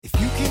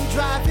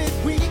drive it,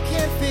 we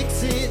can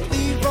fix it.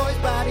 Leroy's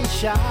Body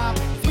Shop.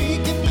 We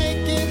can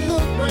make it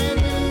look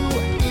brand new.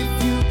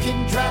 If you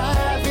can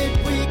drive it,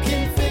 we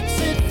can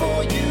fix it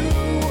for you.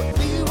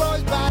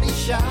 Leroy's Body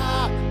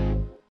Shop.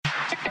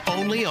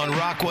 Only on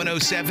Rock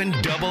 107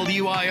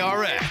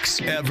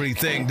 WIRX.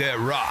 Everything that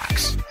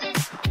rocks.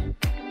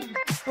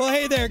 Well,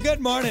 hey there. Good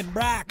morning,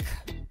 Brock.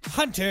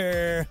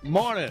 Hunter.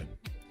 Morning.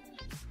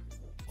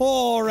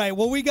 All right.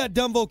 Well, we got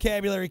dumb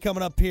vocabulary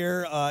coming up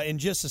here in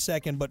just a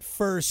second. But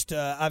first,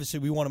 obviously,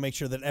 we want to make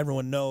sure that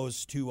everyone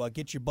knows to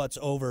get your butts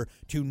over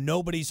to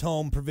Nobody's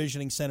Home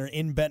Provisioning Center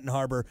in Benton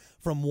Harbor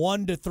from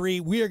 1 to 3.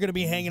 We are going to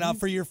be hanging out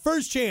for your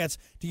first chance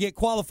to get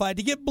qualified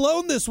to get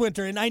blown this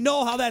winter. And I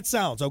know how that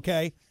sounds,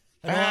 okay?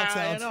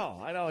 I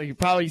know. You're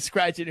probably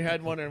scratching your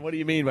head wondering, what do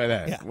you mean by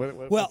that? Yeah.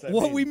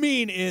 What we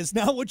mean is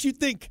not what you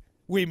think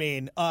we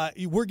mean.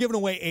 We're giving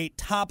away a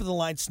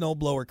top-of-the-line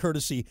snowblower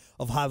courtesy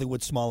of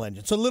Hollywood Small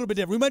Engine. So a little bit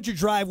different. We meant your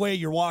driveway,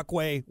 your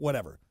walkway,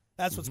 whatever.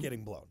 That's what's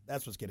getting blown.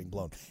 That's what's getting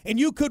blown. And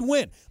you could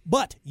win.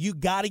 But you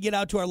got to get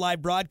out to our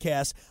live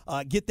broadcast,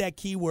 get that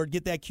keyword,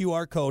 get that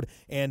QR code,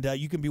 and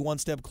you can be one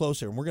step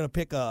closer. And we're going to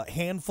pick a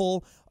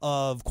handful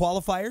of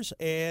qualifiers,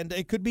 and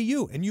it could be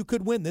you. And you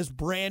could win this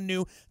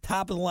brand-new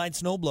top-of-the-line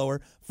snowblower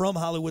from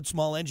Hollywood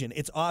Small Engine.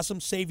 It's awesome.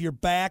 Save your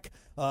back.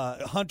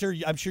 Hunter,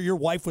 I'm sure your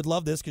wife would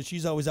love this because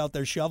she's always out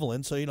there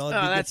shoveling. So,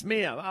 that's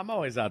me. I'm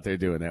always out there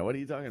doing that. What are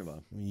you talking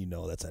about? You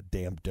know that's a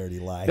damn dirty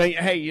lie.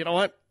 Hey, you know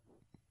what?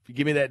 If you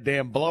give me that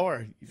damn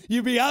blower,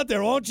 you'll be out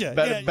there, won't you?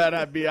 Bet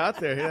I'd be out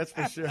there. That's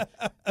for sure.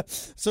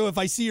 So if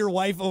I see your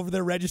wife over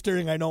there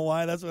registering, I know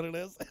why. That's what it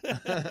is.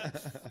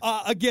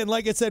 Again,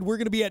 like I said, we're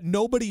going to be at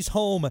Nobody's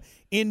Home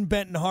in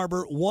Benton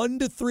Harbor. 1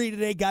 to 3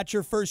 today. Got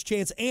your first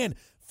chance. And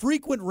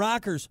frequent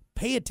rockers,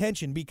 pay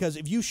attention, because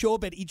if you show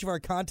up at each of our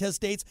contest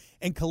dates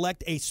and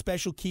collect a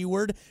special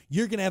keyword,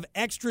 you're going to have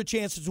extra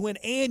chances to win,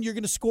 and you're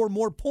going to score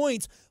more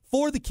points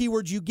for the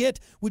keywords you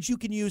get, which you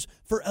can use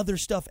for other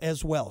stuff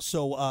as well.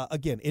 So,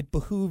 again, it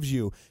behooves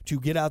you to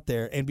get out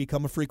there and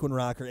become a frequent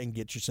rocker and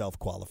get yourself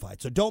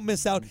qualified. So don't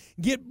miss out.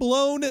 Get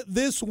blown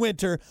this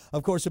winter.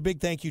 Of course, a big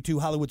thank you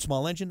to Hollywood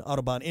Small Engine,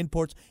 Autobahn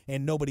Imports,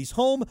 and Nobody's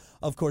Home.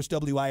 Of course,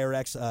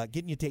 WIRX,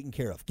 getting you taken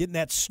care of. Getting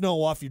that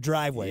snow off your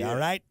driveway, all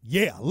right?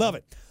 Yeah, love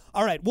it.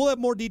 All right, we'll have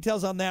more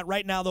details on that.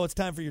 Right now, though, it's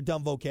time for your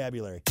dumb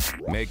vocabulary.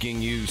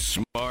 Making you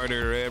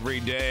smarter every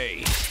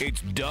day. It's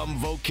Dumb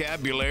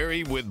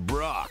Vocabulary with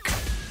Brock.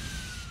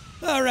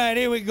 All right,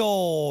 here we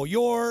go.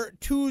 Your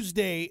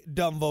Tuesday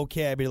dumb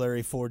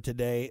vocabulary for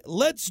today.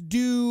 Let's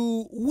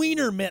do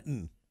Weiner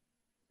Mitten.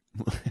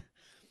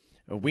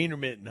 A Weiner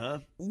Mitten, huh?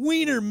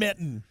 Weiner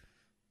Mitten.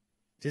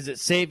 Does it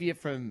save you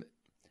from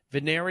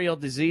venereal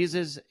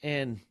diseases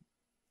and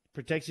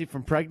protects you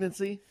from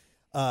pregnancy?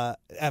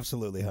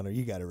 Absolutely, Hunter.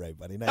 You got it right,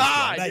 buddy. Nice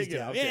job. Nice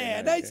job. Okay,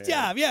 yeah, nice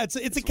job. Yeah,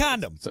 it's a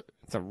condom.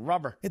 It's a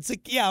rubber. It's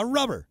a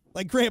rubber.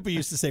 Like Grandpa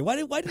used to say. Why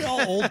did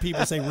all old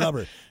people say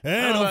rubber?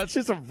 That's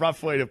just a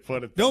rough way to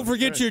put it. Don't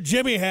forget your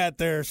Jimmy hat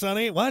there,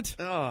 Sonny. What?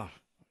 Oh.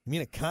 You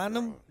mean a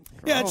condom?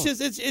 Yeah,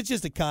 it's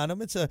just a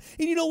condom. And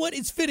you know what?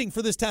 It's fitting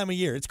for this time of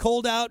year. It's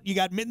cold out. You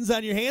got mittens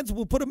on your hands.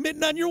 We'll put a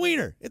mitten on your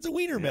wiener. It's a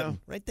wiener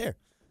mitten right there.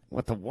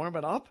 What, to warm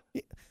it up?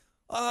 Yeah.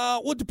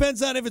 Well, it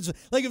depends on if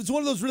it's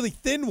one of those really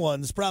thin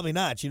ones, probably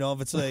not.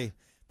 If it's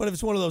but if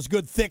it's one of those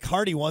good, thick,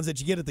 hearty ones that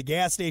you get at the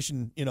gas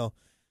station,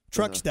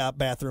 truck stop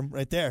bathroom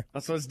right there.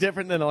 So it's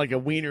different than like a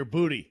wiener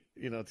booty,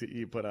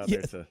 you put out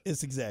there to.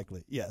 Yes,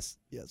 exactly. Yes,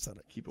 Sonny.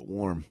 Keep it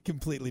warm.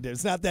 Completely different.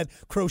 It's not that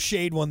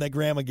crocheted one that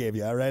Grandma gave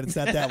you. All right, it's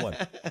not that one.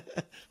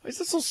 Why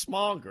is it so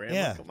small, Grandma?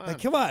 Yeah,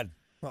 come on.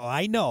 Oh,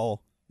 I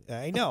know.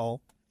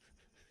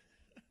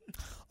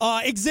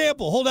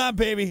 Example. Hold on,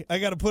 baby. I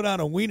got to put on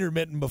a wiener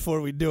mitten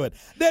before we do it.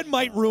 That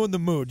might ruin the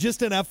mood.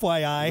 Just an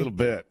FYI. A little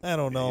bit. I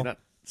don't know. You're not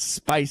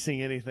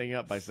spicing anything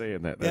up by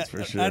saying that. That's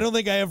for sure. I don't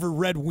think I ever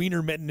read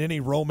Weiner Mitten in any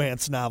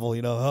romance novel.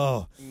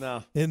 No.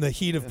 In the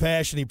heat of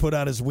passion, he put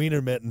on his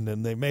wiener mitten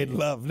and they made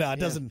love. No, it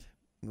doesn't.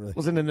 Really.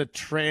 Wasn't in the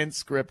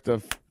transcript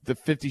of the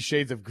 50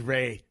 Shades of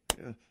Grey.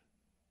 Yeah.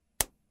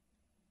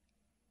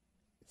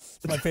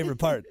 It's my favorite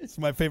part. It's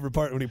my favorite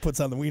part when he puts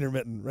on the wiener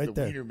mitten right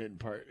there. The wiener mitten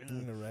part.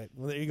 All right.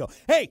 Well, there you go.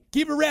 Hey,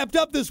 keep it wrapped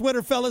up this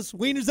winter, fellas.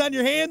 Wieners on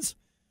your hands?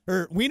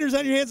 Or wieners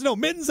on your hands? No,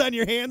 mittens on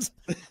your hands.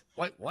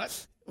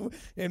 What?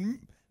 And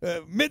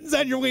mittens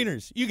on your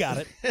wieners. You got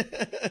it.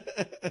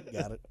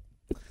 Got it.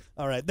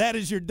 All right. That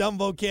is your dumb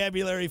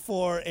vocabulary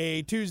for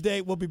a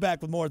Tuesday. We'll be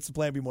back with more. It's the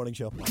Plan B Morning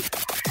Show.